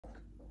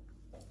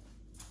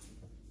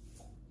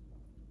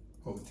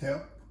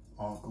Hotep,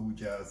 Uncle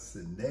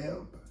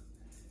Jacineb.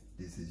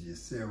 This is your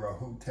Sarah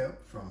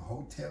Hotep from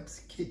Hotep's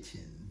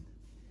Kitchen,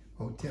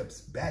 Hotep's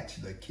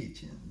Bachelor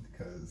Kitchen,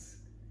 because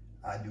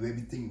I do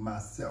everything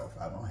myself.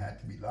 I don't have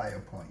to rely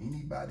upon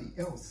anybody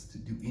else to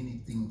do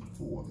anything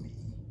for me,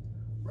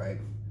 right?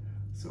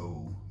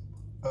 So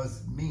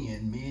us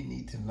men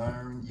need to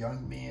learn,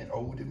 young men,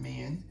 older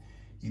men,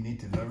 you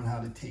need to learn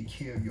how to take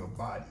care of your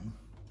body.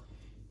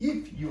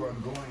 If you are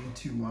going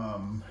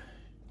to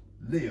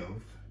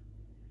live,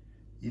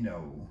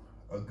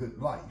 a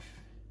good life,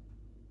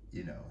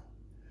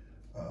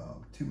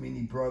 too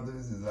many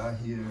brothers is out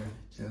here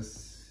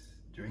just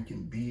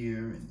drinking beer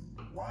and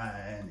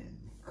wine and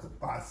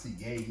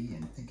Cavassier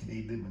and thinking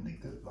they living a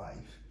good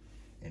life,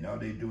 and all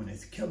they're doing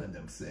is killing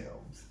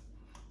themselves.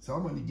 So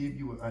I'm going to give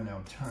you an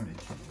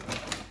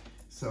alternative.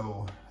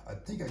 So I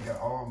think I got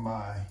all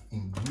my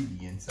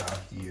ingredients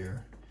out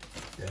here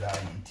that I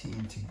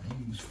intend to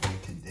use for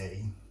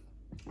today.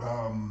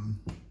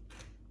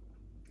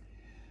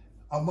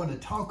 I want to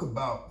talk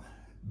about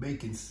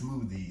making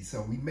smoothies.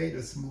 So we made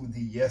a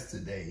smoothie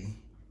yesterday,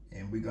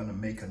 and we're going to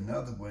make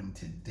another one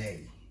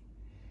today.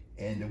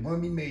 And the one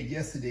we made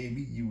yesterday,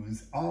 we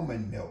used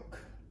almond milk.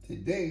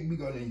 Today, we're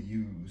going to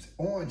use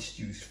orange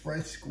juice,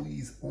 fresh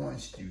squeezed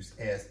orange juice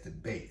as the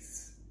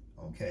base,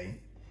 okay?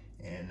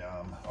 And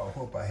I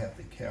hope I have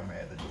the camera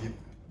at a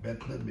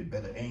little bit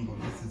better angle.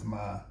 This is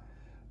my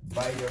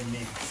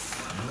Vitamix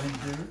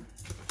blender.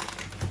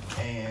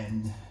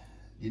 And,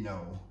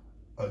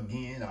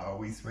 again, I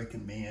always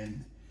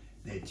recommend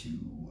that you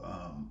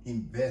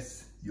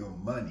invest your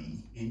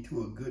money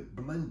into a good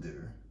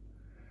blender,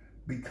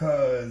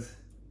 because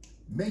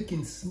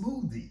making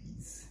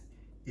smoothies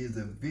is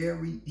a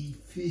very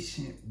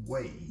efficient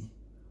way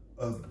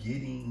of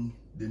getting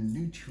the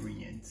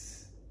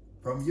nutrients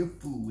from your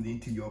food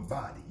into your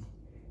body.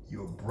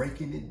 You're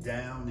breaking it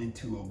down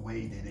into a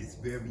way that is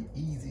very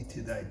easy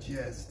to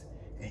digest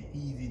and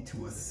easy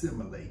to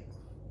assimilate,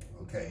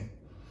 okay?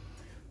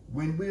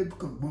 When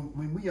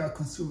we are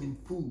consuming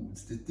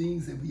foods, the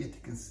things that we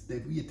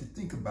have to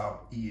think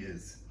about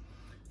is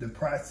the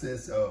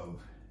process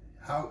of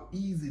how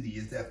easily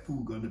is that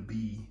food going to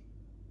be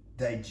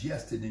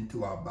digested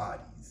into our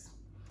bodies.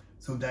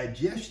 So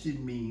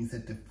digestion means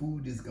that the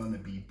food is going to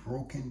be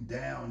broken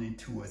down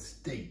into a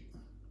state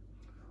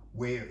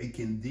where it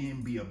can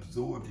then be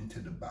absorbed into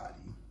the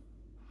body.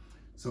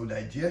 So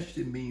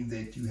digestion means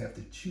that you have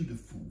to chew the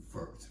food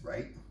first,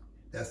 right?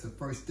 That's the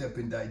first step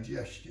in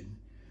digestion.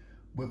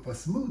 With a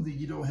smoothie,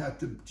 you don't have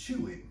to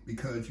chew it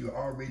because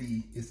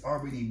it's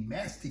already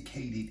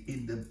masticated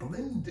in the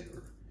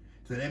blender.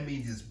 So that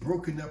means it's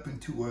broken up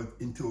into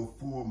a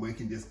form where it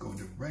can just go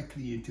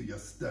directly into your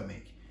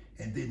stomach.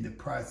 And then the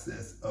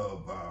process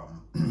of a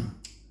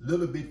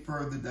little bit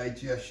further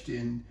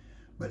digestion,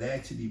 but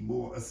actually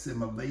more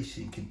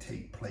assimilation can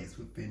take place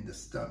within the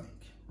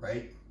stomach,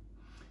 right?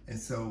 And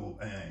so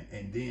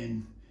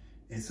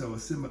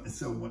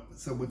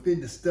so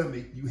within the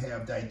stomach, you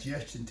have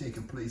digestion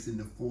taking place in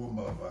the form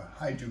of a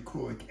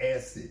hydrochloric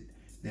acid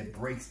that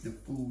breaks the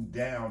food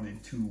down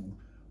into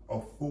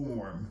a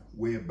form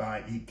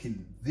whereby it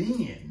can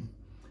then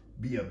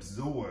be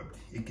absorbed.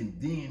 It can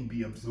then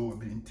be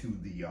absorbed into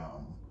the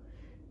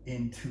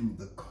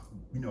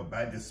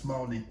by the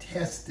small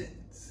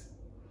intestines.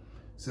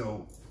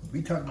 So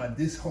we talking about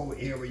this whole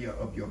area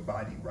of your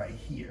body right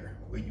here,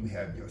 where you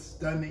have your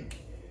stomach,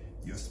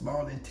 your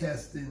small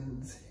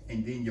intestines,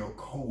 and then your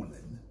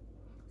colon.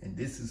 And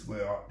this is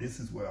where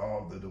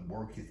all of the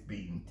work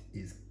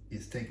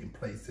is taking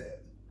place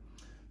at.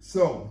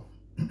 So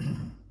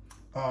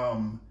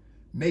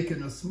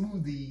making a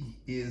smoothie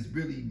is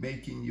really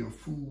making your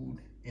food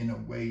in a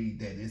way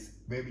that is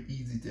very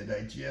easy to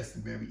digest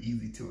and very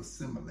easy to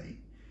assimilate.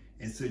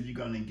 And so you're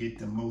gonna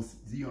get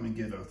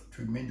a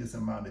tremendous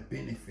amount of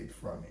benefit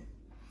from it.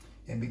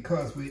 And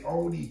because we're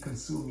only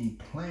consuming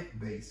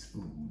plant-based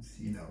foods,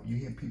 you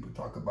hear people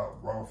talk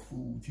about raw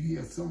foods.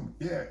 You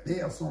hear they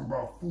have some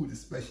raw food,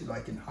 especially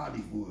like in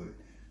Hollywood.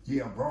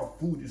 You have raw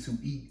fooders who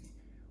eat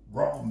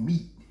raw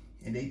meat.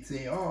 And they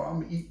say, oh,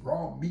 I'm gonna eat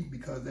raw meat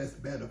because that's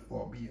better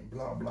for me and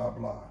blah, blah,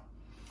 blah.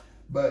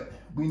 But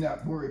we're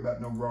not worried about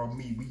no raw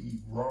meat. We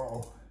eat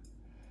raw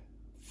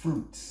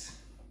fruits,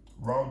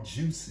 raw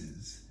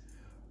juices,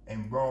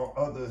 and raw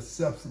other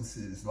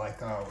substances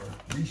like our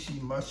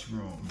reishi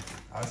mushroom,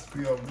 our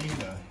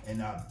spirulina,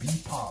 and our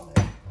bee pollen.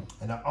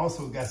 And I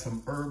also got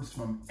some herbs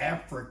from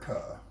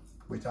Africa,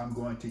 which I'm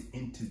going to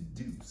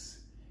introduce,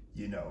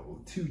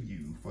 to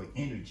you for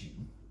energy,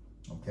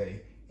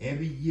 okay?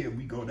 Every year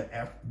we go to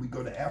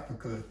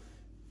Africa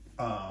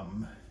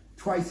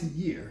twice a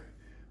year.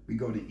 We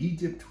go to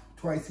Egypt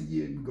twice a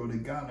year, we go to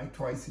Ghana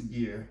twice a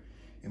year,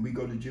 and we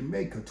go to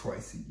Jamaica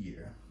twice a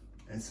year.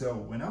 And so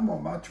when I'm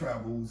on my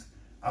travels,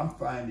 I'm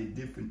finding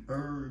different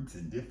herbs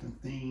and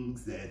different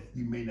things that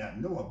you may not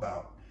know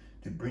about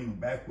to bring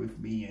back with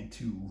me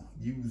into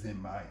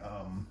using my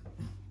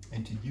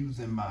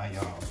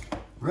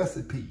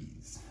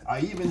recipes.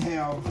 I even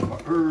have an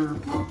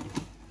herb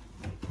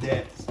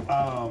that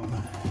I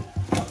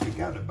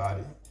forgot about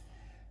it.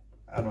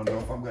 I don't know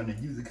if I'm going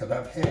to use it because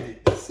I've had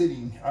it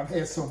sitting. I've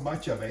had so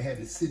much of it. I had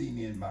it sitting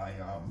in my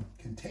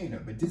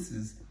container. But this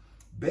is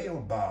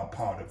baobab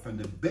powder from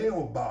the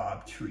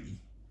baobab tree.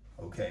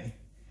 Okay.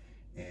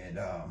 And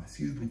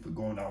excuse me for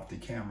going off the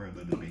camera a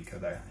little bit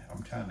because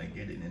I'm trying to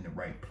get it in the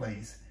right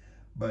place.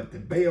 But the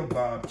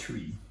baobab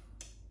tree,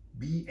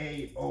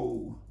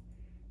 B-A-O-B-A-B,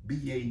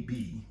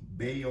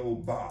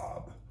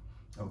 baobab.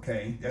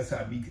 Okay, that's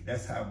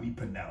how we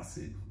pronounce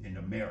it in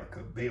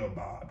America,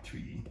 baobab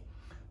tree.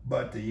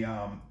 But the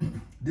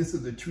this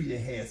is a tree that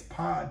has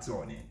pods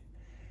on it,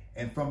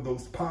 and from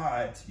those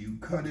pods you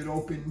cut it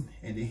open,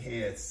 and it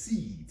has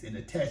seeds, and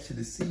attached to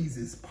the seeds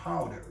is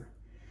powder.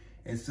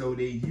 And so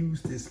they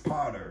use this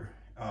powder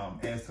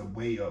as a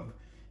way of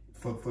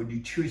for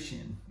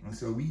nutrition. And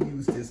so we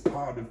use this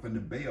powder from the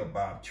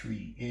baobab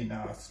tree in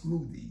our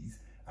smoothies.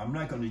 I'm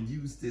not going to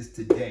use this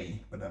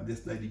today, but I'm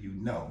just letting you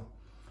know.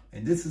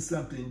 And this is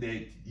something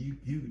that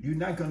you're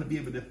not going to be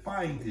able to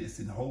find this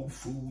in Whole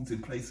Foods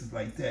and places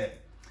like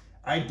that.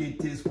 I did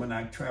this when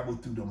I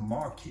traveled through the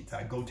markets.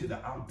 I go to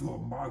the outdoor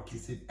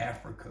markets in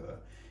Africa,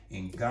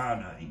 in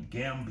Ghana, in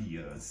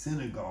Gambia,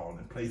 Senegal,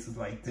 and places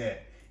like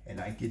that. And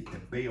I get the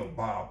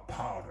baobab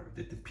powder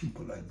that the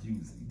people are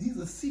using. These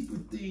are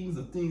secret things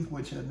or things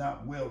which are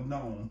not well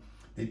known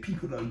that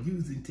people are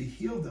using to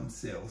heal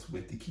themselves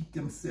with, to keep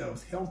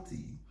themselves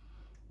healthy,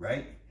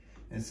 right?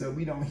 And so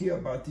we don't hear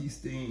about these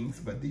things,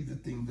 but these are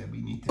things that we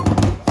need to know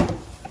about,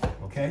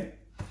 okay?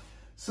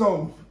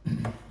 So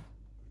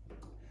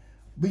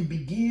we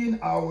begin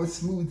our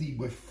smoothie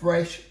with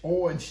fresh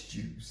orange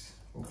juice,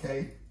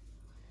 okay?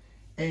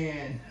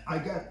 And I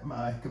got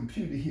my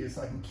computer here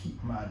so I can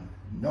keep my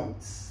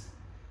notes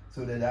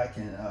so that I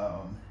can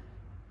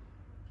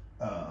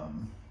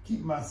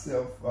keep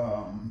myself,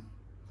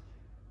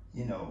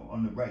 you know,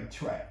 on the right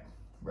track,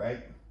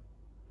 right?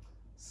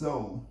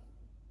 So,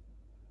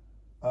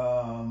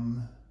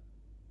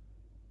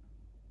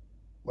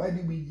 why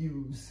do we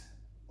use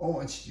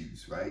orange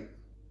juice, right?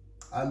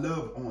 I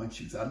love orange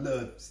juice. I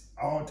love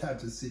all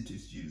types of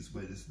citrus juice,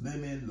 whether it's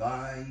lemon,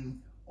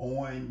 lime,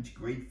 orange,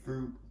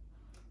 grapefruit.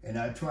 And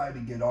I try to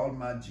get all of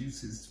my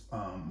juices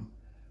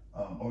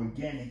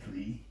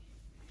organically.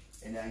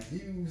 And I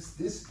use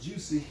this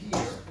juicer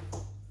here.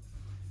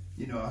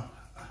 You know,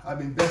 I've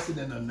invested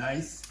in a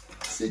nice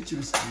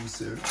citrus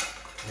juicer.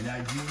 And I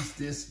use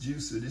this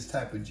juicer, this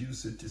type of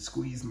juicer, to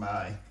squeeze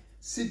my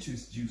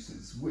citrus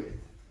juices with,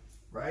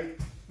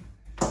 right?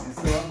 And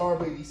so I've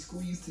already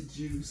squeezed the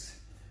juice.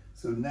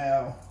 So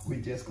now we're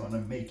just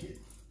gonna make it.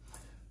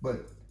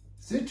 But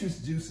citrus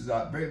juices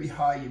are very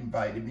high in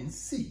vitamin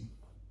C.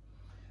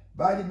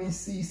 Vitamin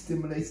C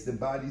stimulates the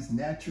body's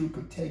natural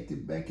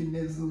protective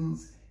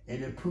mechanisms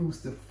and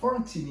improves the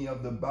functioning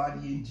of the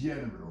body in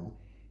general.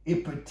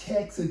 It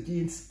protects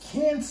against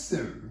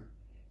cancer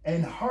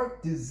and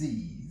heart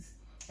disease,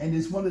 and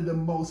is one of the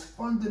most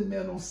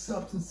fundamental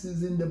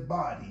substances in the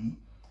body.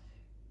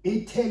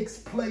 It takes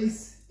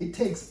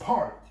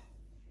part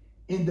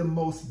in the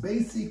most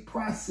basic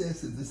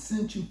processes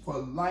essential for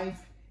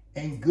life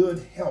and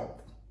good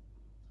health.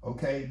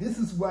 Okay, this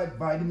is what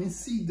vitamin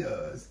C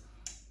does.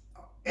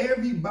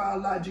 Every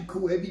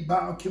biological, every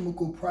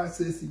biochemical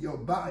process in your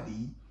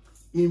body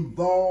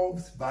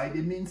involves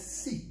vitamin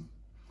C.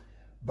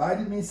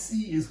 Vitamin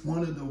C is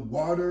one of the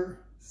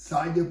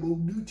water-soluble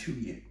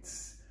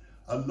nutrients,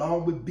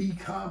 along with B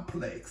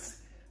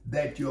complex,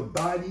 that your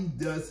body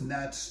does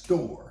not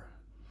store.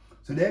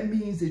 So that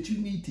means that you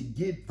need to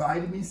get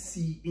vitamin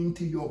C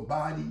into your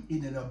body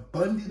in an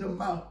abundant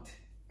amount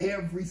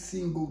every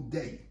single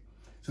day.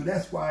 So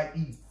that's why I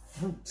eat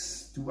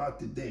fruits throughout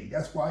the day.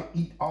 That's why I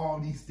eat all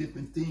these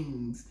different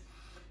things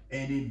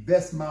and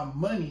invest my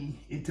money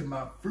into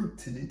my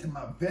fruits and into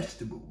my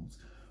vegetables,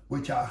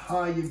 which are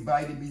high in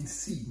vitamin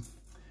C,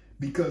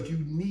 because you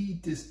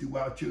need this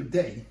throughout your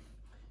day.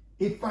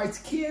 It fights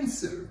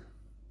cancer.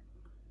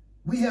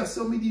 We have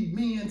so many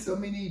men, so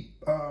many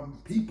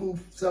people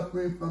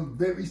suffering from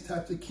various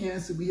types of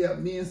cancer. We have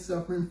men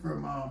suffering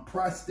from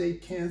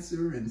prostate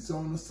cancer and so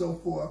on and so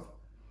forth.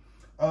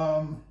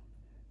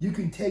 You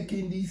can take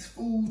in these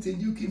foods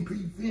and you can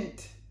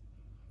prevent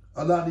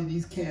a lot of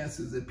these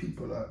cancers that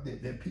people are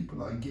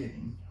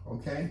getting,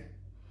 okay?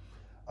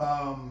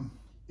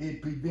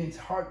 It prevents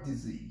heart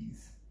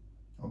disease,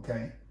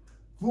 okay?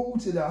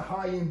 Foods that are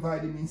high in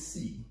vitamin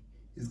C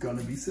is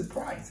gonna be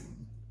surprising.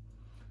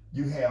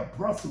 You have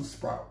Brussels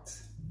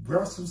sprouts.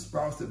 Brussels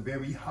sprouts are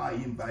very high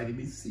in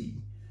vitamin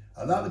C.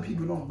 A lot of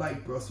people don't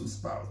like Brussels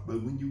sprouts,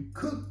 but when you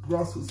cook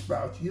Brussels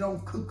sprouts, you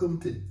don't cook them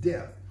to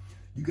death.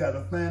 You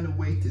gotta find a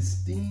way to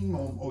steam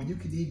them, or you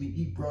could even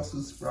eat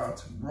Brussels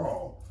sprouts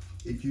raw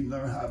if you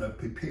learn how to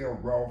prepare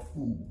raw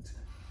foods.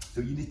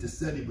 So you need to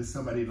study with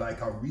somebody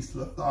like Aris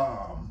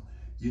Latham,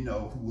 you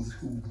know, who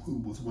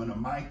was one of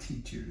my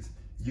teachers.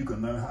 You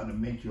can learn how to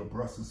make your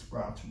Brussels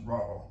sprouts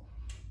raw.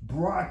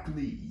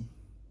 Broccoli,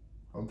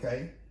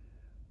 okay,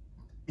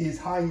 is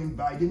high in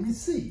vitamin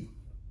C.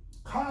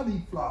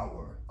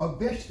 Cauliflower, a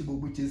vegetable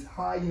which is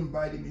high in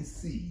vitamin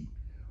C.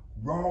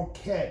 Raw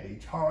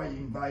cabbage, high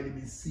in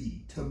vitamin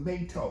C.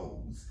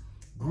 Tomatoes,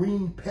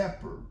 green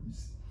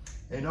peppers,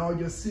 and all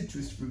your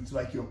citrus fruits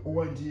like your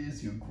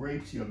oranges, your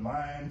grapes, your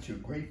limes, your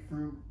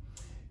grapefruit.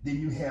 Then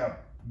you have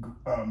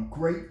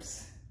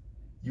grapes,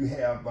 you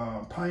have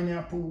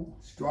pineapple,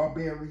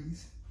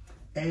 strawberries,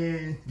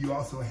 and you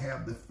also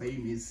have the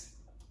famous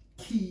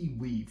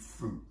kiwi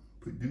fruit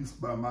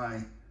produced by my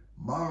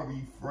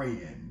Maori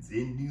friends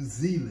in New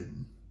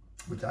Zealand,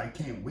 which I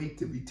can't wait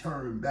to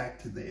return back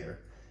to there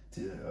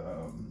to,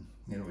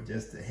 you know,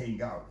 just to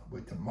hang out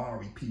with the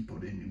Maori people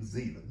in New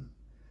Zealand,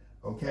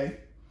 okay?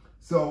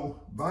 So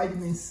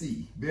vitamin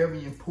C,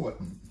 very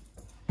important.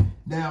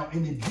 Now,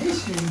 in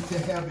addition to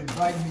having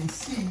vitamin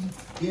C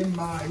in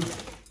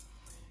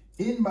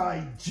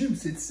my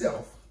juice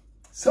itself,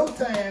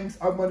 sometimes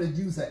I want to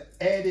use an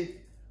added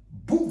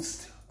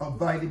boost of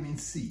vitamin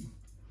C.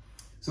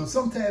 So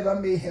sometimes I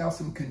may have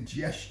some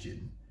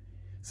congestion.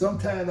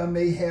 Sometimes I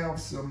may have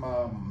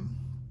some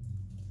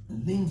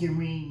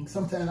lingering.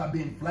 Sometimes I've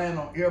been flying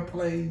on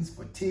airplanes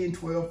for 10,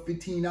 12,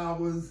 15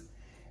 hours,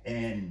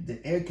 and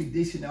the air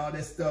conditioning, all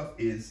that stuff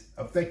is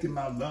affecting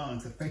my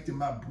lungs, affecting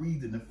my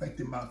breathing,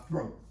 affecting my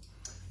throat.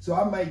 So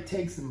I might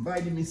take some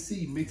vitamin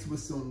C mixed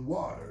with some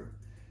water.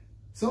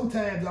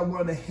 Sometimes I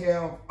want to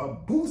have a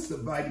boost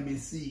of vitamin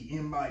C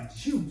in my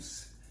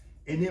juice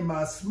and in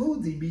my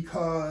smoothie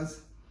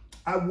because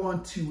I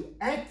want to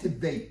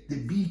activate the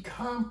B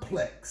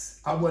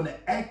complex. I want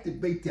to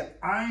activate the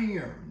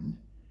iron.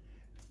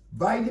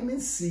 Vitamin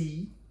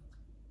C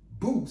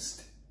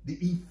boosts the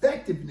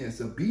effectiveness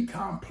of B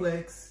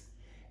complex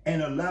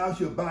and allows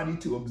your body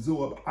to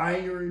absorb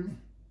iron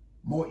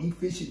more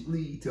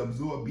efficiently, to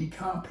absorb B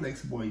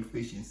complex more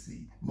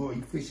efficiently.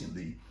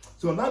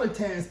 So a lot of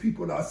times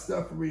people are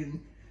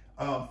suffering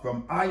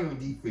from iron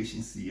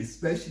deficiency,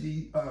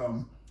 especially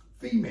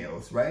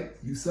females, right?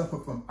 You suffer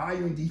from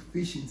iron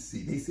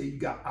deficiency. They say you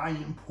got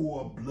iron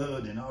poor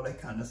blood and all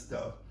that kind of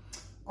stuff.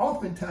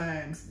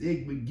 Oftentimes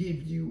they would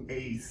give you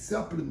a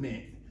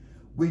supplement,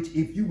 which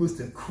if you was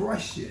to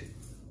crush it,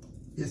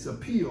 it's a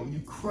pill, you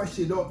crush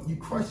it up, you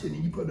crush it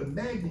and you put a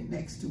magnet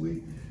next to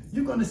it,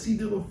 you're gonna see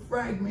little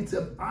fragments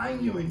of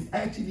iron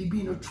actually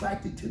being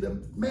attracted to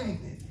the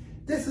magnet.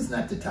 This is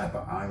not the type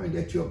of iron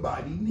that your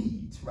body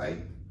needs,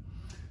 right?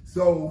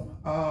 So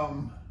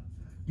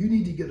you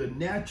need to get a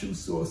natural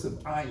source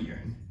of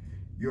iron.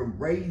 Your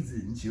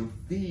raisins, your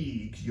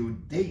figs, your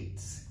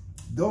dates,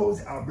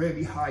 those are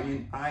very high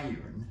in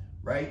iron,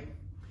 right?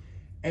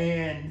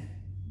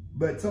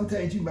 But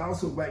sometimes you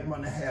also might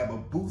want to have a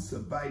boost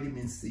of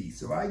vitamin C.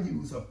 So I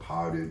use a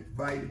powdered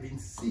vitamin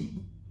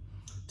C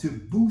to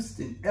boost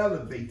and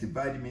elevate the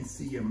vitamin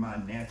C in my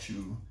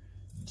natural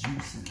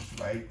juices,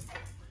 right?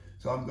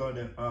 So I'm going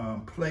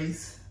to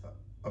place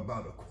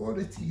about a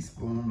quarter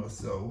teaspoon or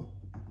so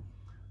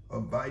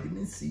of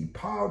vitamin C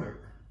powder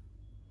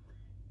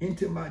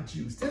into my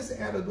juice. Just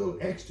add a little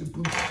extra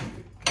boost to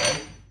it,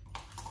 right?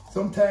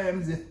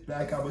 Sometimes, if,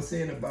 like I was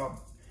saying about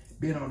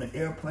being on an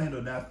airplane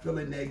or not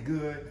feeling that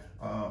good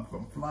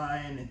from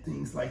flying and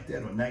things like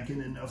that, or not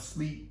getting enough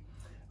sleep,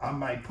 I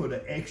might put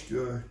an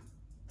extra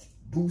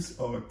boost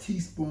or a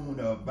teaspoon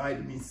of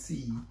vitamin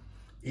C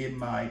in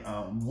my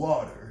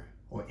water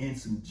or in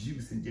some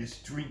juice and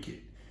just drink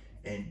it.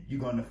 And you're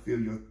gonna feel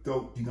your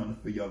throat, you're gonna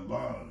feel your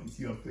lungs,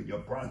 you're gonna feel your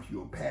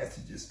bronchial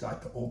passages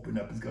start to open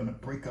up. It's gonna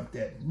break up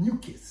that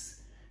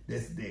mucus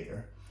that's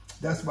there.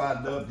 That's why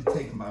I love to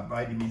take my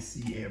vitamin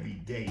C every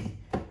day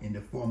in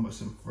the form of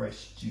some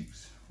fresh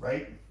juice,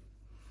 right?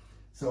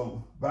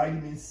 So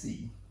vitamin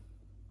C.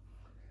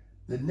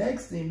 The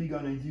next thing we're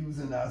gonna use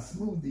in our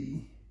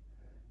smoothie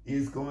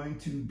is going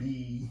to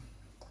be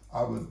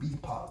our bee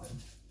pollen,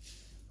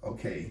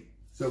 okay?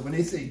 So when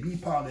they say bee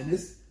pollen,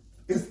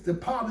 it's the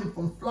pollen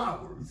from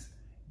flowers.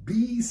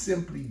 Bees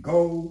simply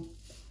go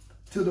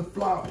to the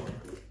flower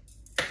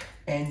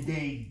and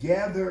they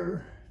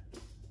gather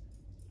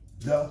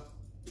the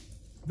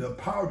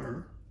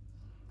powder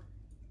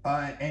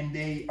and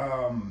they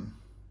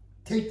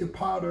take the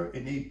powder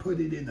and they put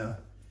it in a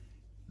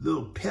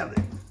little pellet.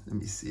 Let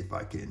me see if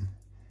I can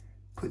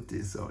put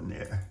this on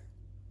there.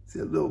 It's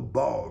a little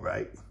ball,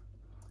 right?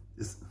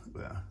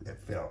 Well, that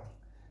fell.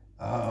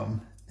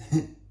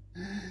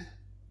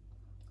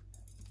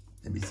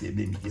 Let me see if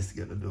maybe just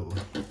get a little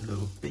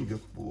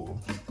fingerful.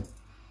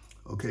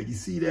 Okay, you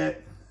see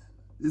that?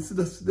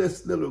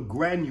 This little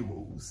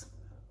granules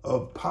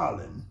of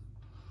pollen.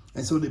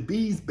 And so the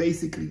bees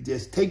basically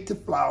just take the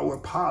flower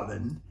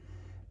pollen,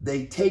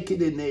 they take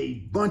it and they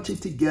bunch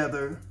it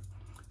together,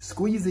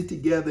 squeeze it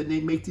together, and they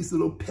make these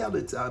little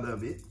pellets out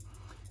of it.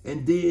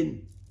 And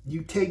then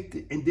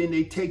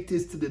they take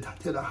this to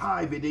the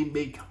hive and they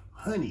make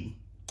honey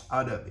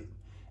out of it.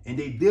 And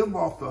they live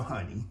off of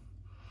honey.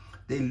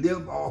 They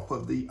live off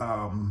of the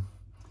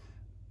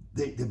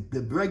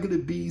regular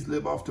bees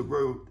live off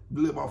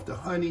the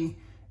honey,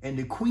 and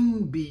the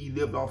queen bee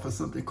lived off of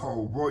something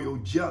called royal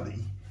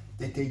jelly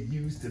that they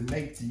use to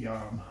make the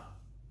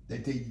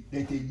that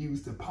they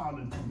use the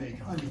pollen to make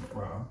honey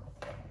from.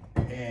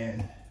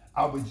 And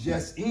I was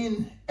just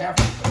in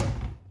Africa,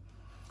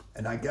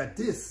 and I got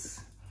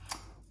this,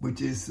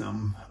 which is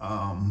some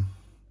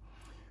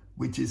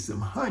which is some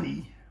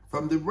honey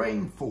from the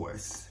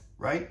rainforest,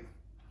 right?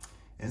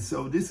 And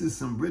so this is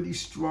some really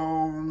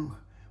strong,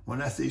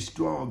 when I say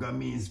strong, I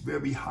mean it's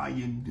very high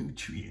in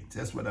nutrients.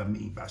 That's what I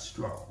mean by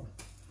strong.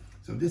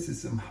 So this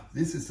is some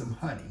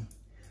honey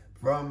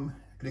from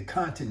the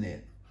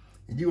continent.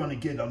 And you're gonna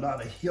get a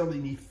lot of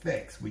healing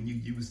effects when you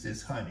use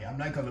this honey. I'm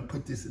not gonna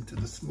put this into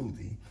the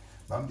smoothie,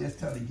 but I'm just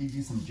trying to give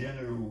you some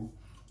general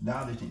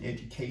knowledge and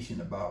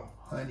education about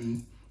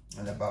honey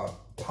and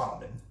about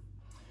pollen.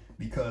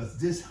 Because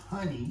this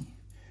honey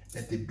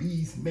that the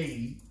bees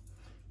made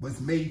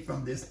was made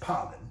from this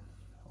pollen,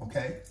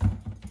 okay?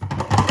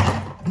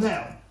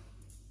 Now,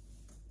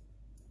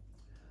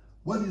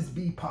 what is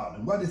bee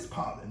pollen? What is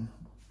pollen?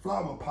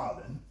 Flower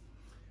pollen.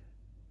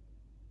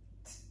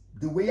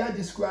 The way I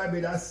describe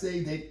it, I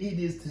say that it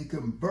is the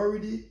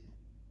converted,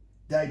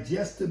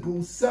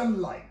 digestible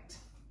sunlight.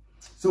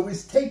 So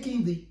it's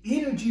taking the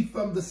energy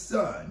from the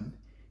sun,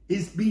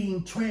 it's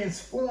being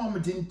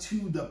transformed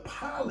into the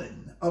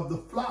pollen of the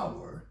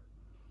flower.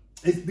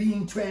 It's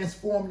being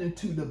transformed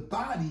into the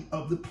body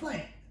of the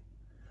plant.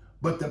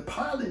 But the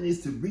pollen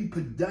is the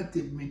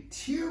reproductive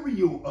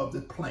material of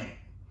the plant.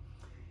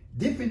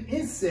 Different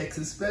insects,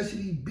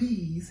 especially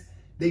bees,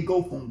 they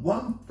go from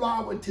one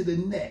flower to the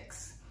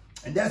next.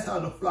 And that's how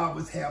the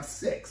flowers have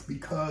sex,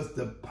 because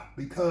the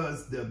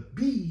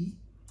bee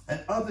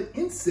and other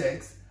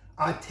insects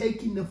are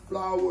taking the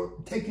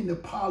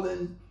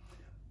pollen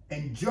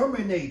and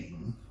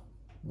germinating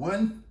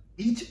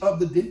each of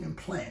the different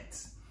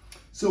plants.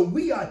 So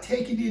we are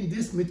taking in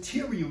this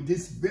material,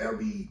 this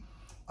very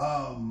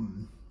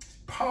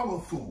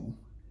powerful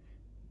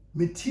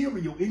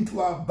material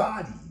into our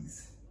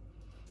bodies,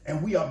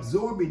 and we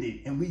absorbing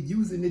it, and we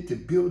using it to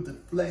build the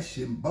flesh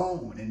and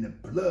bone and the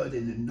blood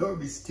and the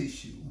nervous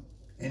tissue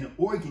and the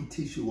organ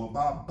tissue of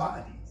our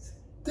bodies.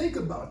 Think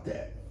about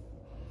that.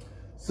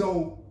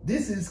 So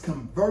this is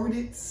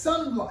converted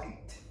sunlight.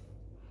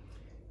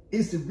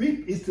 It's the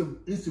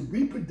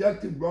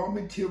reproductive raw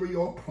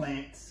material of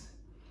plants.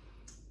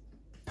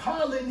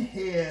 Pollen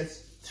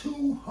has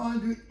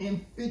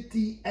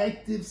 250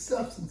 active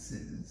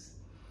substances.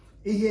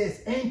 It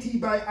has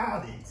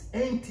antibiotics,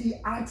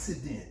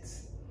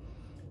 antioxidants,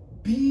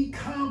 B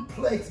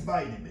complex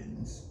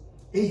vitamins.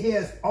 It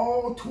has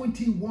all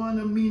 21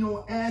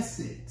 amino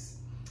acids.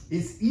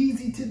 It's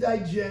easy to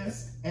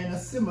digest and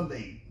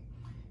assimilate.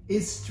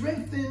 It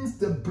strengthens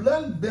the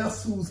blood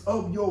vessels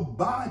of your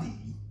body.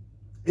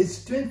 It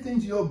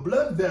strengthens your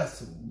blood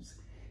vessels,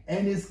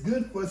 and it's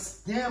good for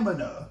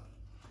stamina.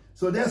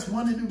 So that's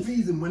one of the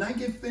reasons. When I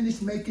get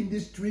finished making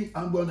this drink,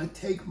 I'm going to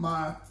take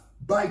my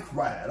bike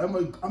ride. I'm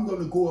going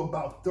to go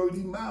about 30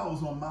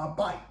 miles on my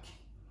bike.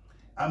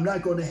 I'm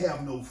not going to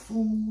have no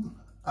food.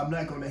 I'm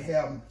not going to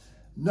have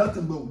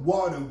nothing but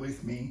water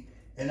with me,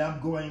 and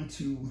I'm going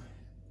to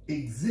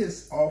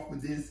exist off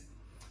of this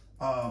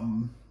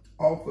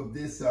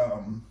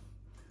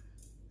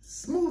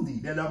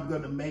smoothie that I'm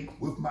going to make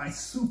with my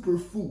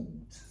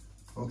superfoods.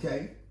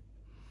 Okay.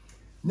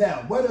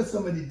 Now, what are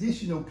some of the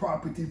additional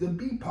properties of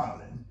bee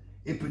pollen?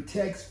 It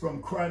protects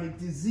from chronic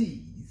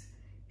disease.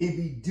 It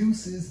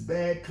reduces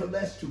bad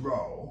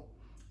cholesterol.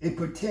 It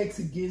protects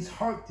against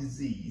heart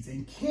disease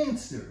and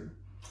cancer.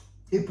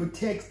 It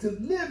protects the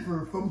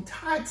liver from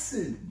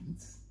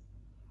toxins.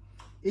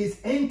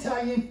 It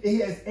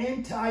has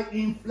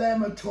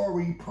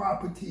anti-inflammatory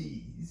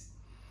properties,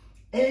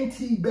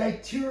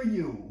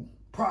 antibacterial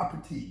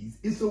properties.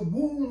 It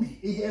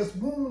has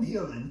wound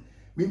healing.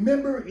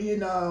 Remember in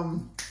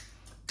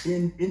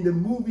the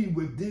movie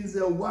with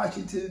Denzel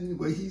Washington,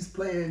 where he's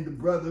playing the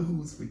brother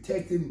who's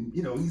protecting,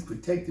 he's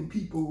protecting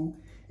people,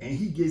 and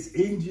he gets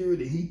injured,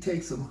 and he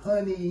takes some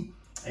honey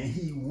and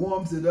he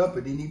warms it up,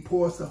 and then he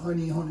pours the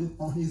honey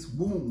on his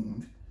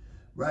wound,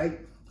 right?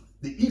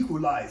 The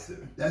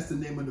Equalizer, that's the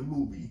name of the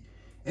movie.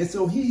 And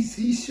so he's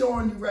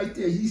showing you right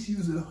there, he's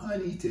using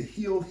honey to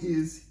heal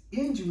his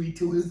injury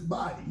to his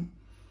body.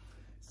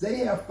 They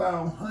have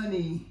found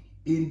honey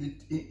in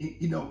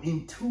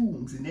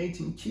tombs in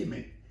ancient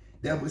Kemetic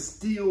that was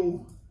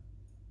still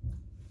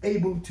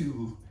able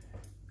to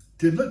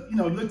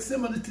look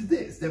similar to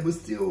this. That was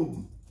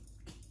still,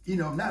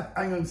 not,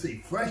 I'm gonna say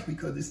fresh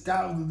because it's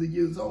thousands of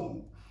years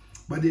old,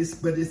 but it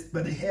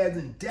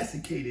hasn't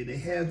desiccated, it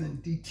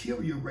hasn't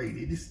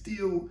deteriorated. It's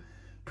still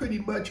pretty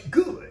much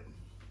good.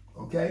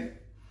 Okay.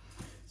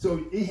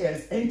 So it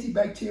has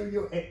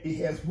antibacterial, it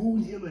has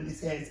wound healing, it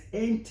has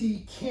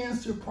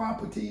anti-cancer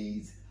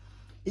properties.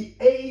 It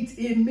aids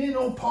in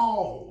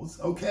menopause,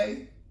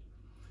 okay?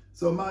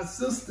 So my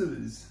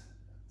sisters,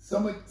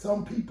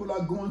 some people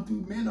are going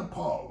through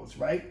menopause,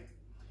 right?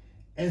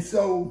 And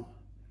so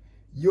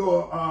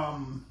your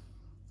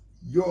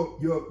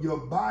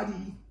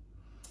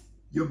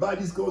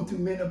body's going through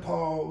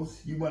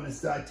menopause. You want to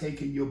start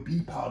taking your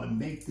bee pollen,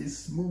 make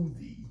this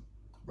smoothie,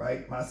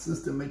 right? My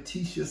sister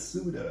Matisha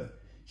Suda,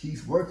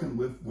 she's working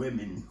with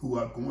women who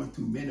are going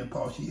through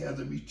menopause. She has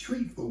a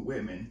retreat for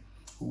women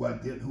who are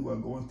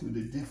going through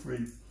the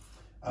different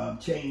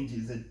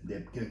changes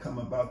that can come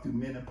about through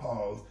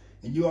menopause.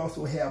 And you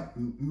also have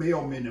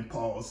male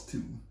menopause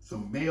too. So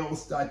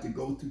males start to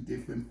go through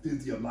different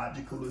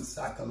physiological and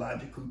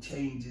psychological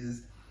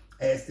changes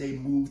as they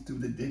move through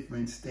the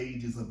different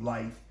stages of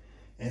life.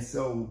 And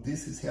so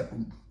this is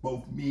helping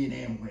both men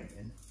and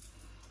women,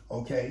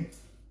 okay?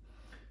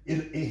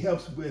 It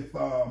helps with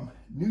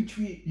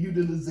nutrient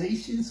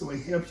utilization, so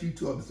it helps you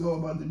to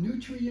absorb other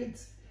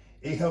nutrients.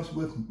 It helps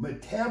with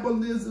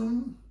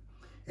metabolism,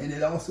 and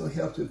it also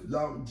helps with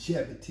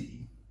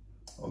longevity,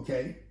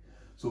 okay?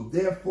 So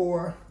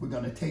therefore, we're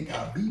gonna take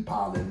our bee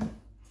pollen.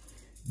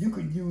 You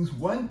could use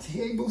 1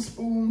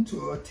 tablespoon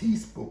to a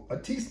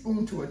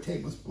teaspoon to a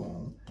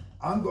tablespoon.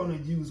 I'm gonna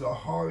use a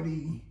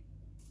hearty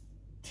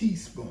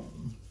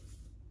teaspoon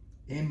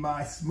in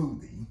my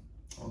smoothie.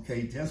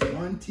 Okay, just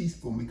 1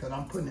 teaspoon because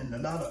I'm putting in a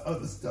lot of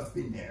other stuff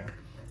in there.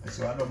 And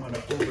so I don't want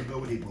to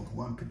overload it with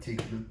one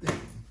particular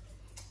thing,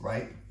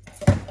 right?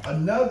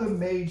 Another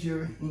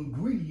major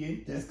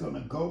ingredient that's going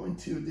to go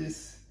into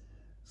this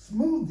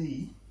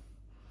smoothie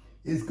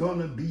is going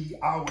to be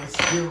our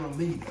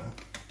spirulina.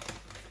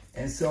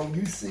 And so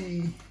you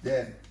see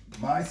that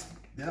a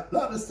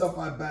lot of stuff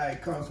I buy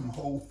comes from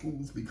Whole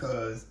Foods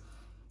because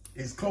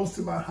it's close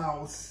to my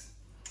house.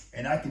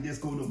 And I can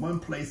just go to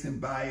one place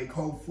and buy it.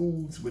 Whole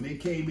Foods, when they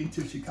came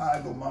into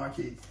Chicago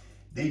market,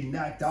 they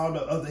knocked all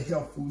the other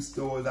health food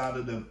stores out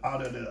of the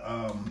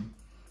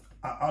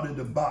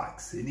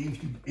box. And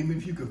even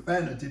if you could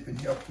find a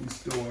different health food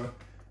store,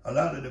 a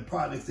lot of the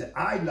products that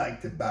I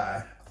like to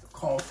buy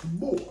cost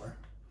more.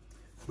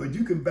 But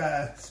you can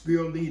buy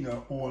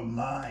spirulina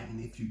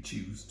online if you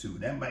choose to.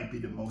 That might be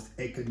the most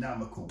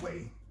economical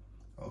way,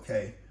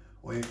 okay?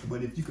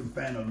 But if you can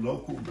find a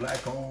local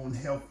Black-owned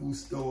health food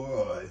store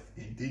or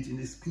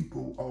indigenous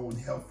people-owned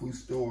health food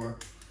store,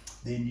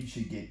 then you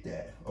should get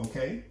that,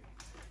 okay?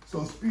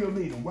 So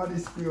spirulina, what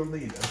is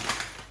spirulina?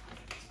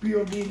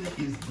 Spirulina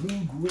is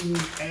blue-green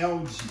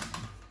algae.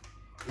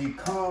 It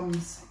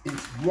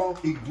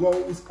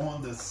grows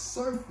on the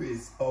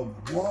surface of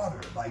water,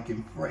 like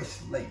in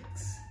fresh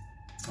lakes,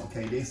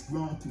 okay? It's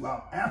grown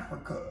throughout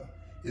Africa.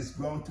 It's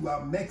grown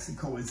throughout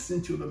Mexico and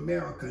Central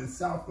America and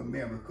South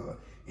America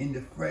in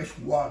the fresh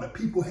water.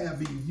 People have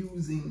been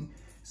using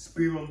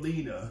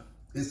spirulina.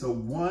 It's a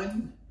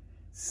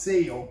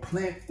 1-cell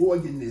plant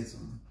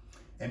organism.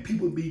 And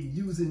people have been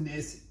using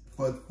this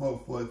for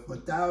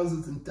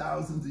thousands and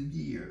thousands of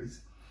years.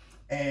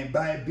 And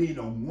by it being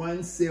a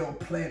 1-cell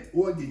plant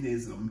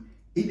organism,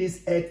 it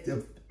is at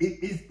the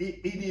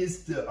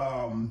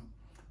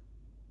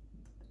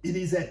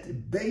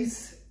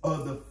base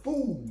of the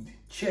food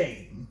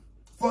chain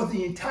for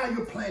the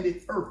entire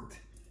planet Earth.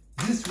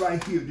 This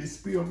right here, this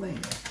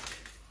spirulina.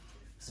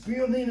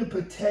 Spirulina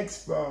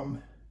protects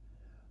from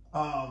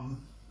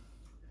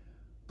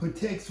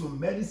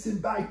medicine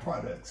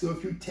byproducts. So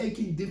if you're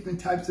taking different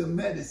types of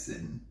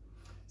medicine,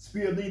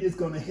 spirulina is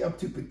going to help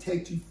to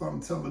protect you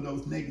from some of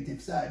those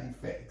negative side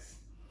effects.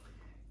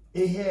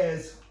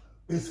 It's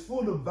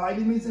full of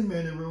vitamins and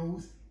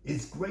minerals.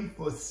 It's great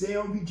for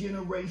cell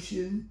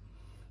regeneration.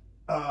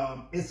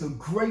 It's a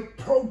great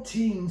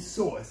protein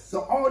source.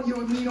 So all your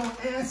amino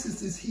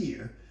acids is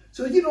here.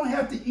 So you don't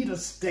have to eat a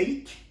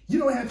steak. You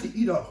don't have to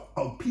eat a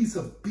piece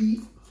of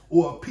beef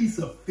or a piece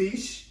of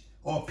fish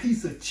or a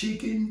piece of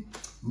chicken,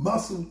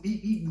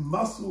 eating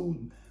muscle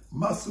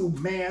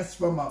mass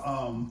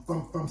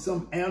from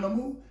some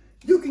animal.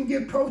 You can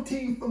get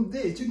protein from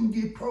this. You can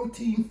get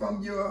protein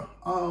from your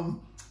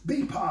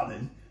bee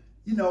pollen.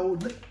 You know,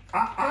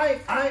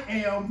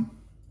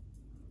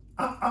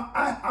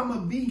 I'm a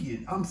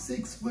vegan. I'm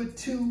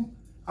 6'2".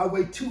 I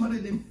weigh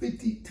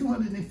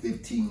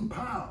 215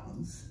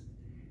 pounds.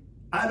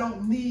 I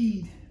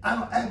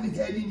haven't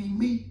had any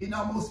meat in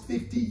almost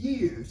 50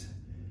 years.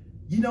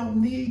 You don't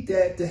need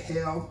that to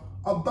have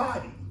a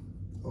body,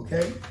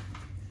 okay?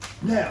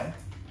 Now,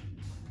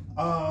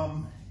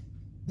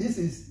 this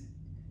is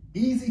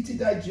easy to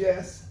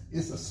digest.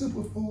 It's a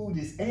superfood.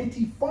 It's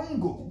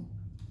antifungal.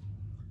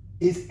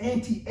 It's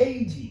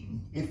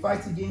anti-aging. It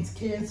fights against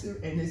cancer,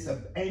 and it's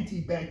an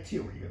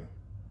antibacterial.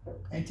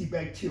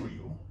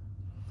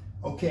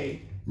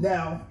 Okay,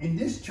 now in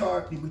this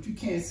chart, which you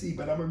can't see,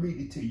 but I'm gonna read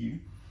it to you,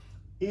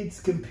 it's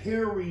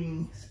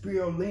comparing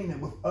spirulina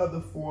with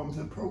other forms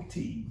of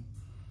protein.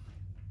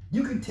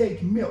 You can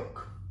take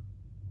milk.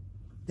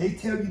 They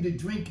tell you to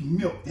drink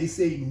milk. They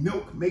say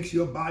milk makes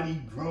your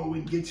body grow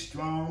and get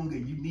strong,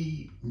 and you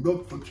need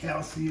milk for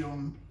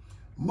calcium.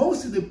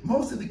 Most of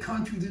the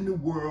countries in the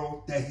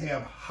world that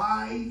have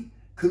high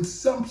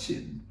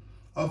consumption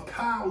of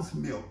cow's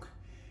milk,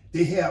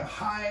 they have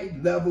high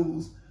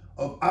levels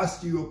of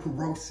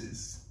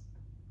osteoporosis.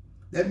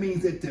 That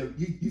means that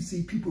you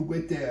see people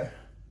with their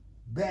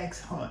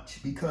backs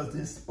hunched because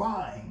their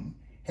spine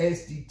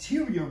has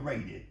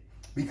deteriorated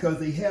because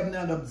they have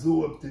not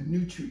absorbed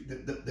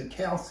the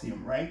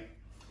calcium, right?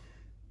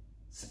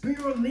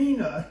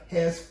 Spirulina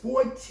has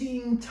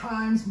 14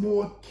 times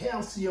more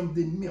calcium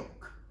than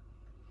milk.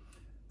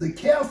 The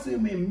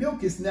calcium in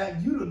milk is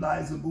not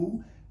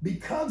utilizable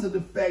because of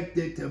the fact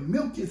that the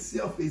milk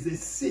itself is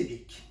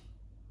acidic.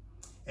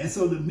 And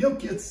so the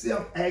milk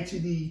itself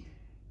actually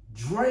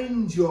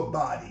drains your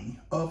body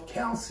of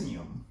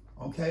calcium,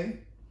 okay?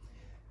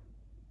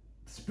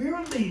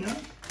 Spirulina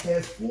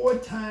has 4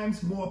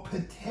 times more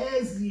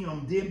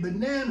potassium than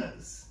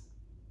bananas,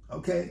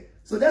 okay?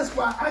 So that's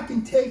why I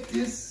can take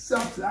this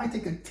substance, I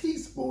take a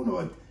teaspoon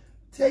or a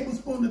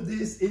tablespoon of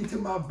this into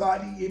my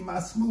body, in my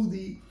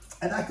smoothie,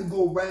 and I can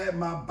go ride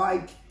my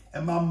bike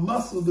and my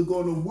muscles are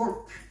going to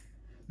work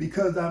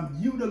because I'm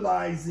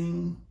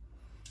utilizing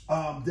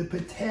the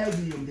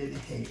potassium that it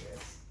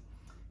has.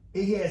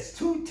 It has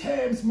 2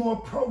 times more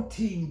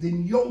protein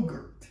than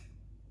yogurt,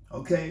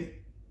 okay?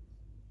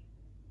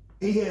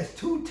 It has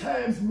 2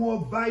 times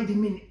more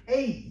vitamin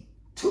A,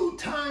 2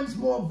 times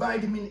more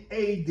vitamin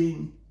A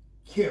than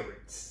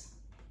carrots,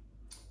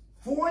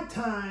 4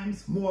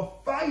 times more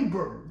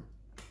fiber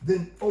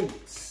than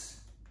oats,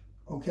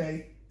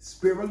 okay?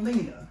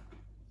 Spirulina,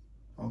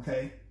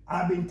 okay?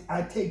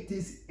 I take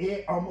this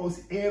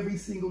almost every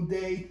single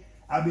day.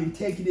 I've been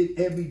taking it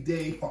every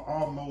day for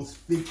almost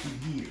 50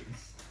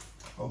 years,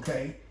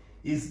 okay?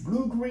 It's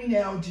blue-green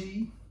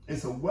algae.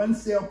 It's a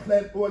 1-cell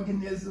plant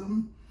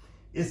organism.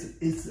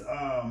 It's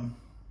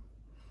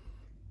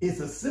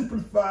a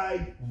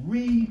simplified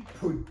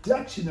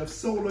reproduction of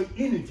solar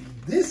energy.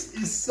 This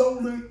is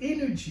solar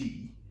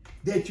energy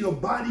that your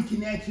body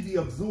can actually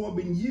absorb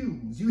and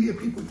use. You hear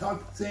people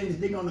saying that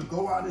they're gonna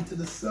go out into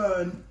the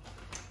sun,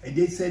 and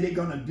they say they're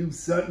gonna do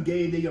sun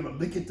gaze, they're gonna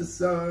look at the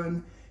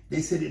sun.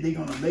 They say that they're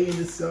gonna lay in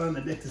the sun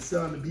and let the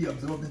sun be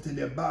absorbed into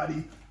their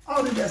body.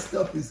 All of that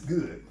stuff is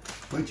good,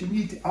 but you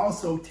need to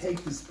also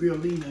take the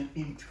spirulina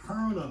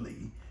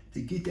internally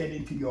to get that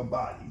into your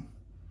body,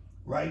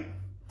 right?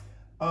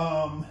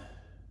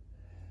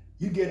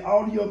 You get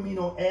all your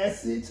amino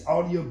acids,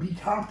 all your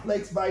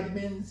B-complex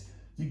vitamins.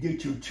 You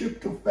get your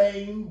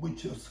tryptophan,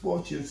 which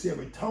supports your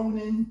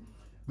serotonin,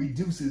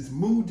 reduces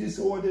mood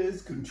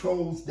disorders,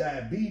 controls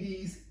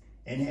diabetes,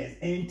 and has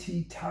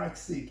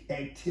anti-toxic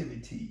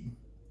activity,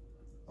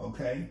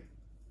 okay?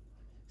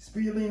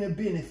 Spirulina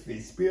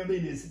benefits.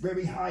 Spirulina is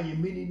very high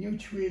in many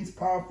nutrients,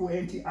 powerful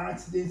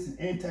antioxidants, and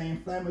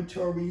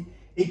anti-inflammatory.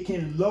 It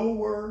can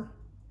lower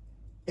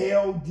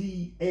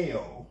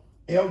LDL.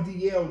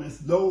 LDL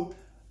is low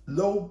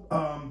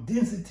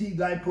density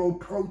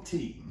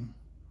lipoprotein.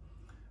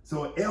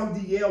 So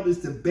LDL is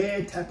the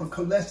bad type of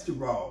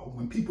cholesterol.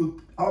 When people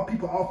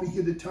often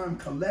hear the term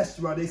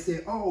cholesterol, they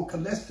say, oh,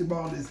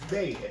 cholesterol is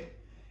bad.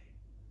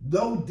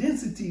 Low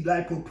density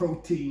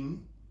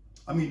lipoprotein,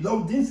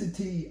 low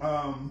density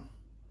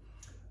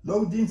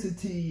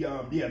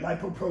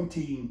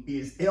lipoprotein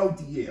is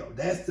LDL.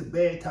 That's the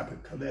bad type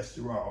of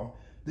cholesterol.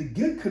 The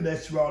good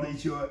cholesterol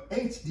is your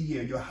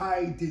HDL, your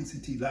high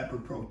density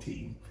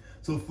lipoprotein.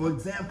 So for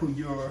example,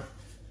 your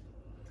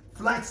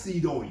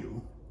flaxseed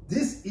oil,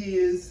 this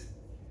is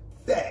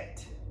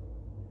fat,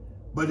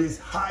 but it's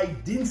high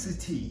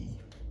density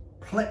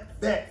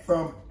fat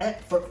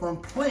from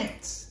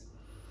plants.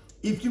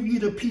 If you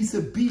eat a piece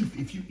of beef,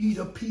 if you eat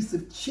a piece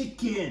of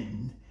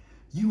chicken,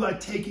 you are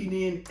taking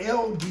in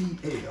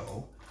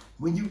LDL.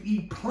 When you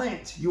eat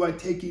plants, you are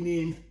taking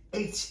in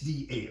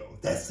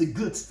HDL. That's the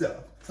good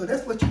stuff. So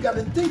that's what you got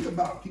to think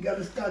about. You got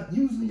to start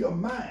using your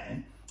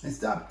mind and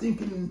stop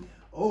thinking,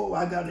 oh,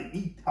 I got to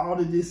eat all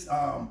of this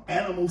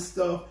animal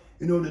stuff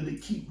in order to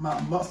keep my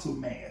muscle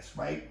mass,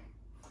 right?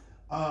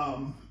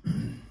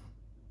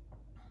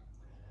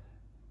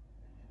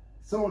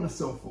 So on and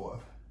so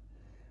forth.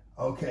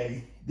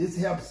 Okay, this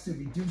helps to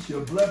reduce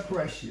your blood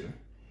pressure,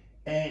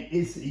 and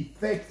it's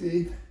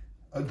effective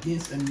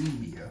against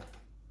anemia.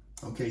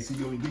 Okay, so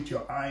you'll get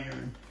your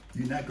iron.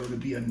 You're not going to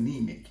be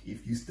anemic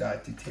if you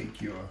start to take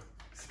your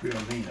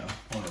spirulina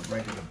on a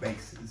regular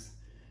basis.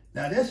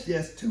 Now that's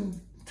just two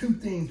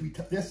things.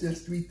 That's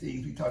just 3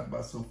 things we talked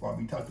about so far.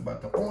 We talked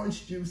about the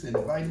orange juice and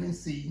the vitamin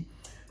C.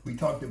 We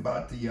talked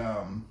about the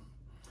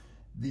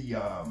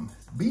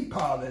bee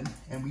pollen,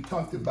 and we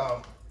talked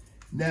about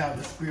now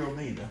the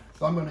spirulina.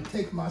 So I'm going to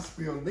take my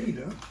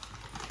spirulina,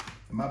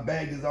 and my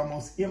bag is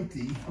almost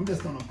empty. I'm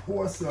just going to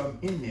pour some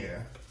in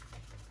there.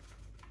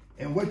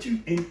 And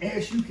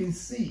as you can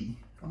see,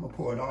 I'm going to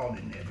pour it all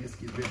in there, just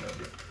get rid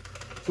of it.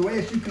 So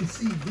as you can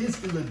see,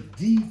 this is a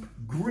deep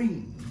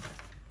green.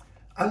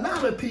 A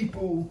lot of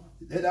people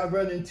that I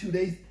run into,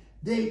 they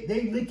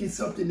look at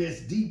something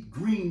that's deep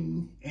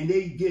green and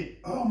they get,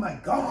 oh my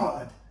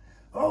God,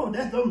 oh,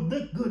 that don't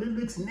look good. It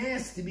looks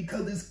nasty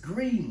because it's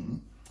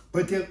green.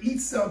 But they'll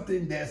eat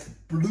something that's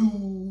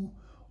blue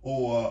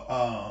or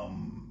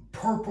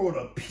purple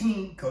or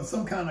pink or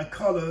some kind of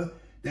color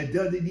that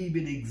doesn't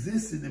even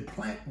exist in the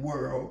plant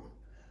world,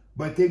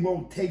 but they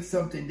won't take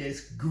something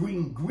that's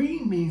green.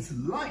 Green means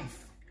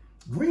life.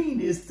 Green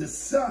is the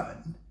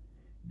sun.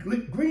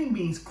 Green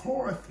means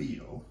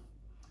chlorophyll.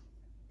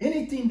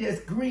 Anything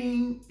that's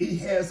green, it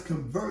has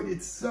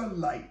converted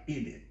sunlight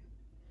in it.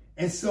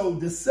 And so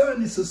the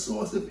sun is the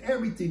source of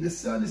everything. The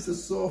sun is the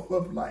source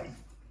of life.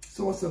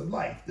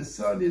 The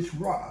sun is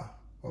Ra,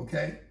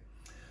 okay?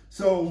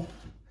 So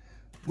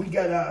we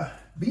got our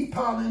bee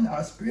pollen,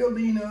 our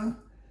spirulina,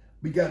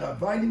 we got our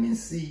vitamin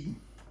C.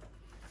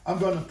 I'm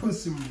gonna put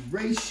some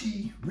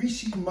reishi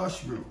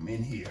mushroom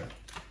in here.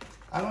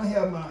 I don't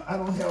have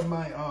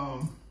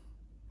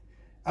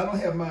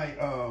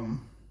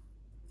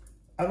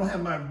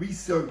my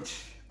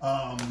research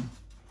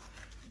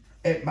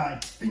at my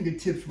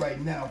fingertips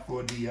right now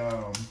for the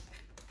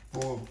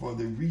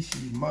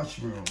reishi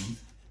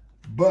mushrooms,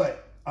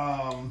 but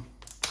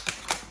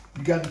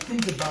you got to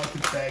think about the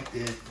fact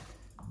that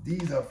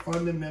these are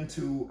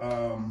fundamental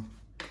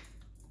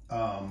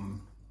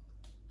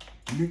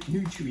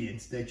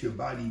nutrients that your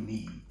body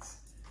needs.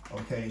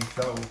 Okay,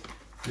 so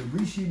the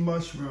reishi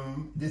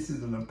mushroom, this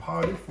is an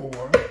imparted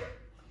form.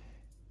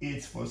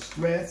 It's for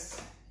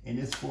stress and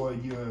it's for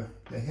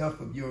the health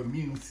of your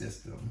immune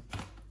system.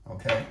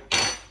 Okay.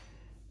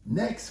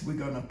 Next, we're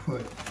gonna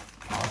put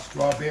our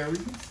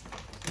strawberries.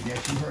 And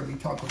as you heard me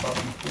talk about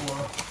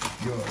before,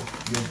 your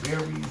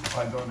berries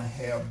are gonna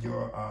have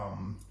your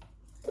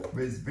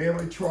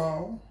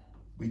resveratrol,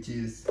 which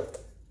is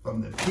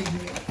from the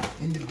pigment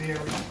in the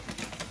berry.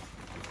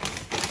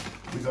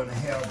 We're gonna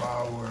have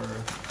our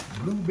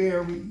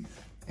blueberries.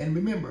 And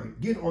remember,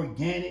 get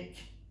organic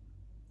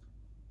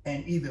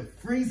and either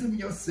freeze them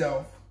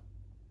yourself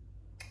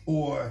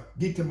or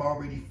get them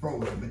already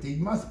frozen, but they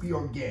must be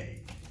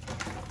organic.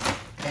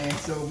 And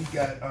so we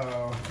got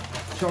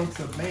chunks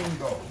of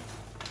mango.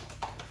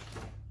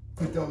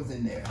 Put those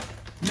in there.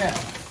 Now,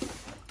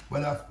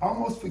 what I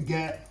almost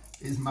forgot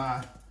is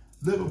my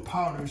little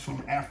powders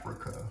from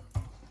Africa.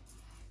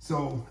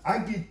 So I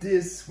get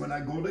this when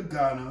I go to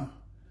Ghana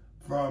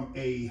from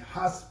a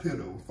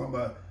hospital, from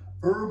a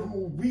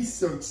herbal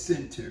research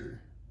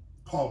center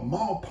called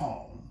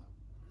Malpong.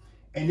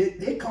 And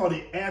they call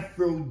it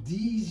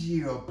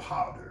aphrodisiac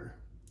powder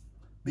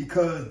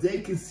because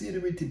they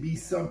consider it to be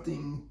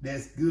something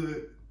that's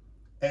good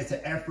as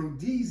an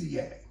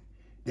aphrodisiac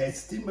that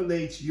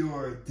stimulates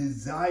your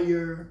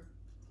desire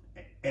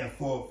and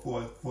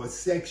for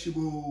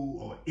sexual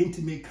or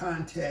intimate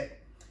contact,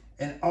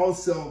 and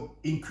also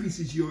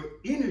increases your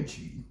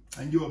energy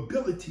and your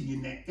ability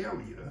in that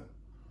area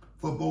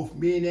for both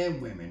men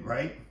and women,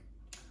 right?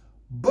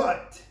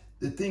 But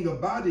the thing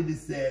about it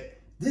is that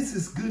this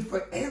is good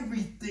for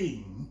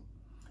everything.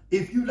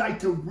 If you like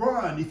to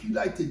run, if you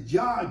like to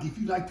jog, if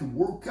you like to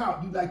work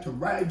out, you like to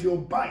ride your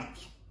bike,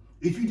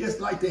 if you just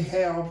like to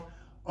have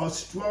a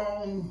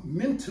strong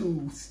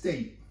mental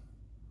state,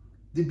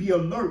 to be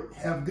alert,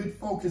 have good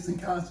focus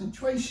and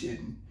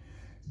concentration,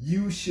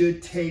 you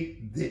should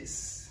take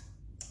this,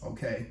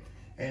 okay?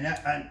 And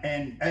at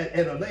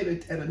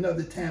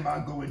another time,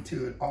 I'll go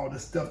into all the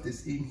stuff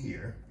that's in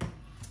here.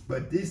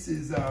 But this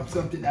is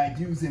something I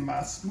use in my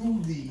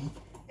smoothie,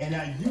 and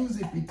I use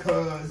it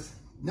because,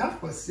 not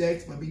for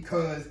sex, but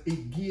because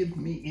it gives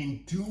me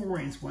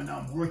endurance when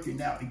I'm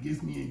working out. It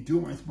gives me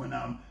endurance when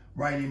I'm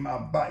riding my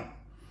bike.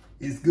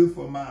 It's good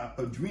for my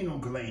adrenal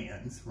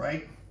glands,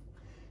 right?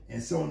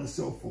 And so on and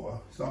so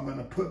forth. So I'm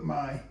gonna put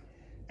my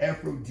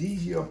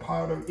aphrodisiac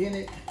powder in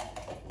it.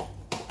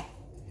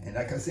 And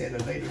like I said,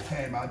 at a later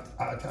time,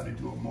 I'll try to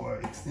do a more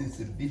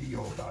extensive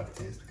video about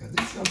this because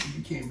it's something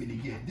you can't really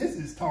get. This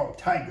is called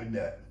tiger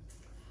nut.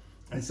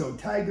 And so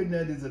tiger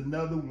nut is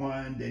another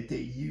one that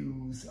they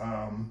use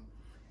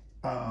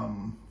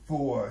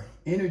for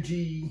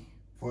energy,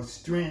 for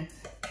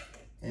strength,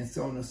 and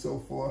so on and so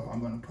forth.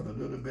 I'm gonna put a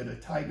little bit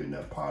of tiger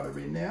nut powder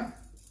in there,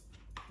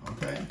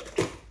 okay?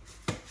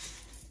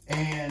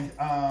 And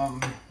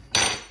I'm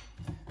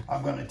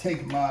gonna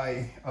take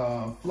my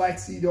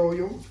flaxseed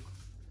oil.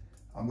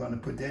 I'm gonna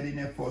put that in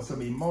there for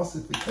some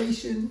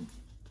emulsification.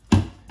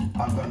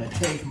 I'm gonna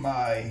take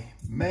my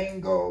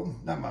mango,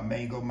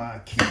 my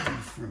kiwi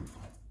fruit.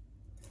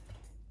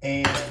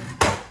 And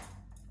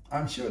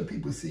I'm sure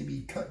people see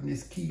me cutting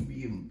this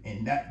kiwi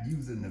and not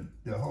using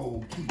the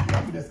whole kiwi.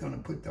 I'm just gonna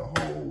put the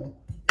whole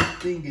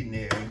thing in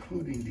there,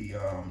 including the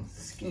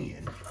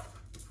skin,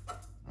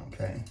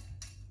 okay?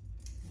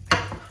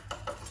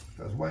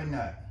 Because why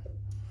not?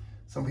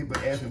 Some people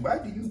ask me, why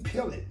do you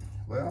peel it?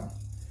 Well,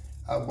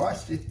 I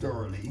watched it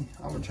thoroughly.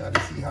 I'm gonna try to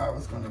see how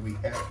it's gonna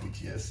react with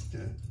just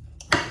the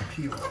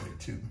peel of it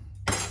too.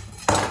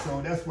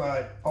 So that's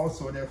why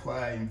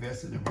I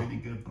invested in a really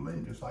good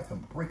blender so I can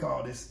break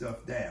all this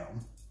stuff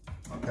down,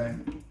 okay?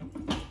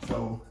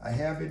 So I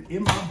have it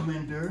in my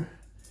blender.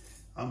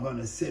 I'm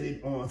gonna set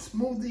it on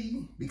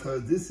Smoothie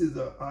because this is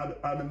an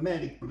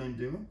automatic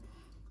blender.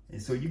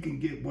 And so you can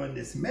get one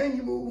that's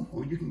manual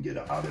or you can get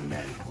an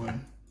automatic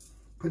one.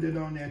 Put it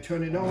on there,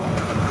 turn it on.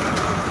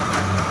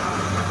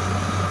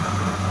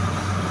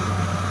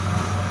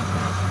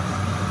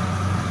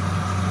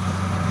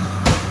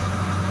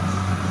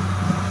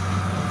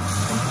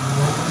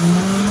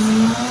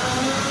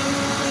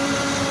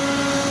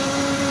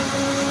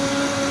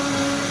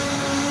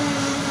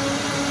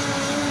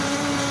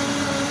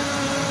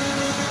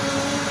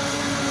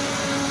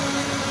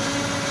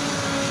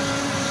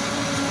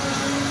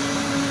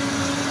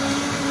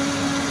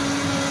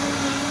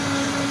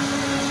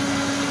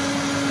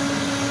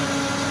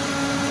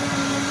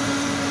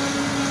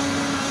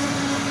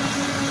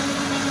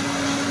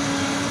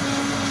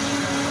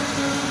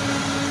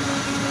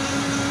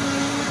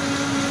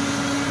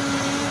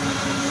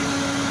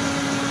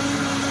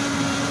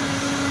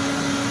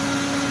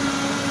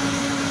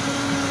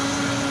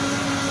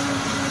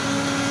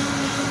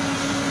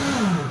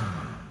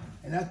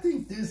 I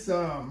think this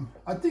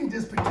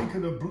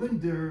particular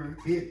blender,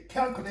 it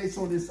calculates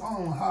on its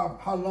own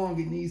how long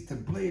it needs to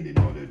blend in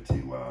order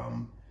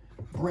to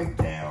break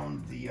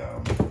down the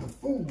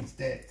foods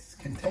that's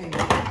contained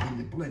in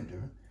the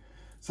blender.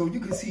 So you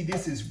can see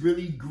this is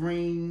really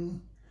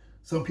green.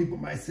 Some people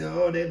might say,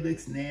 oh, that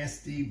looks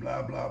nasty,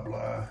 blah, blah,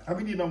 blah. I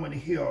really don't want to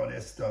hear all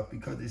that stuff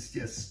because it's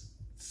just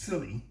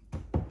silly.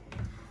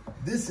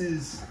 This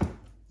is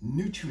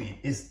nutrient.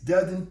 It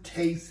doesn't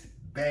taste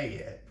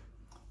bad.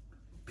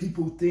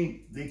 People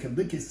think they can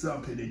look at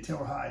something and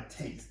tell how it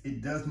tastes.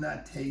 It does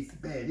not taste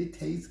bad. It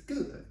tastes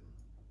good.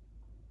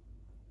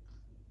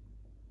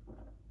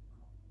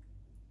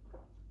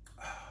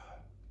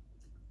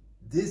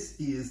 This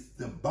is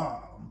the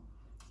bomb.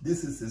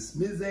 This is the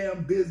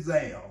smizam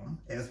bizam,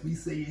 as we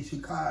say in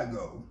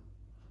Chicago.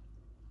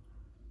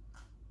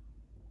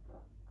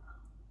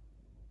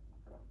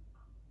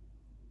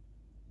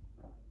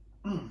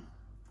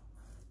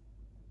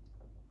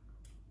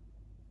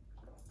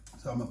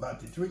 So I'm about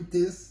to drink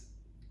this.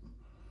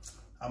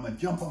 I'm gonna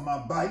jump on my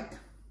bike.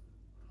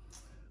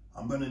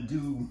 I'm gonna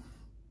do,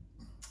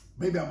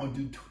 maybe I'm gonna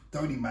do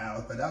 30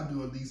 miles, but I'll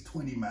do at least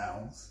 20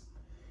 miles.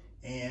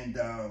 And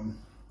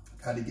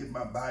try to get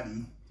my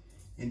body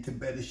into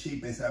better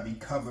shape as I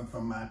recover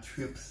from my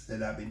trips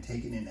that I've been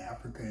taking in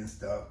Africa and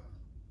stuff.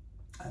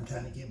 I'm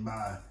trying to get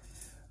my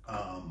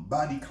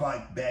body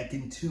clock back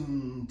in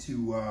tune to,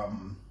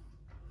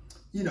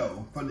 you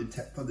know, for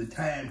the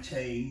time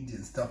change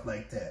and stuff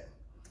like that.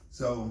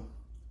 So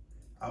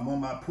I'm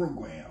on my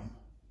program.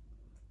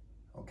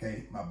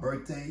 Okay, my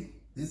birthday.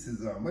 This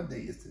is what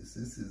day is this?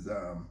 This is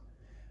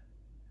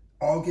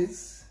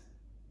August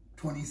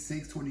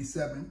 26,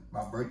 27.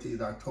 My birthday is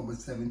October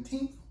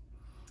 17th.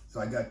 So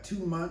I got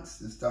 2 months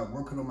to start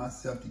working on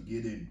myself to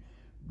get in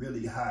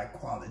really high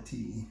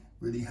quality,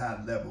 really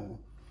high level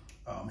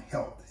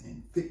health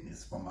and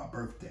fitness for my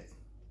birthday.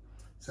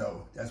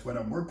 So that's what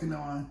I'm working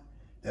on.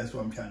 That's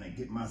what I'm trying to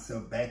get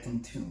myself back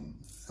in tune.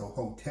 So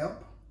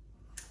Hotep,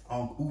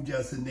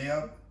 Uja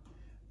Seneb,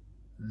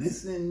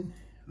 listen,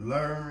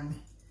 learn,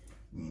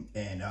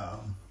 and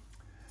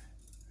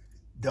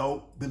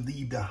don't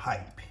believe the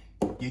hype.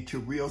 Get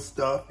your real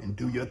stuff and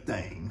do your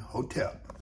thing. Hotep.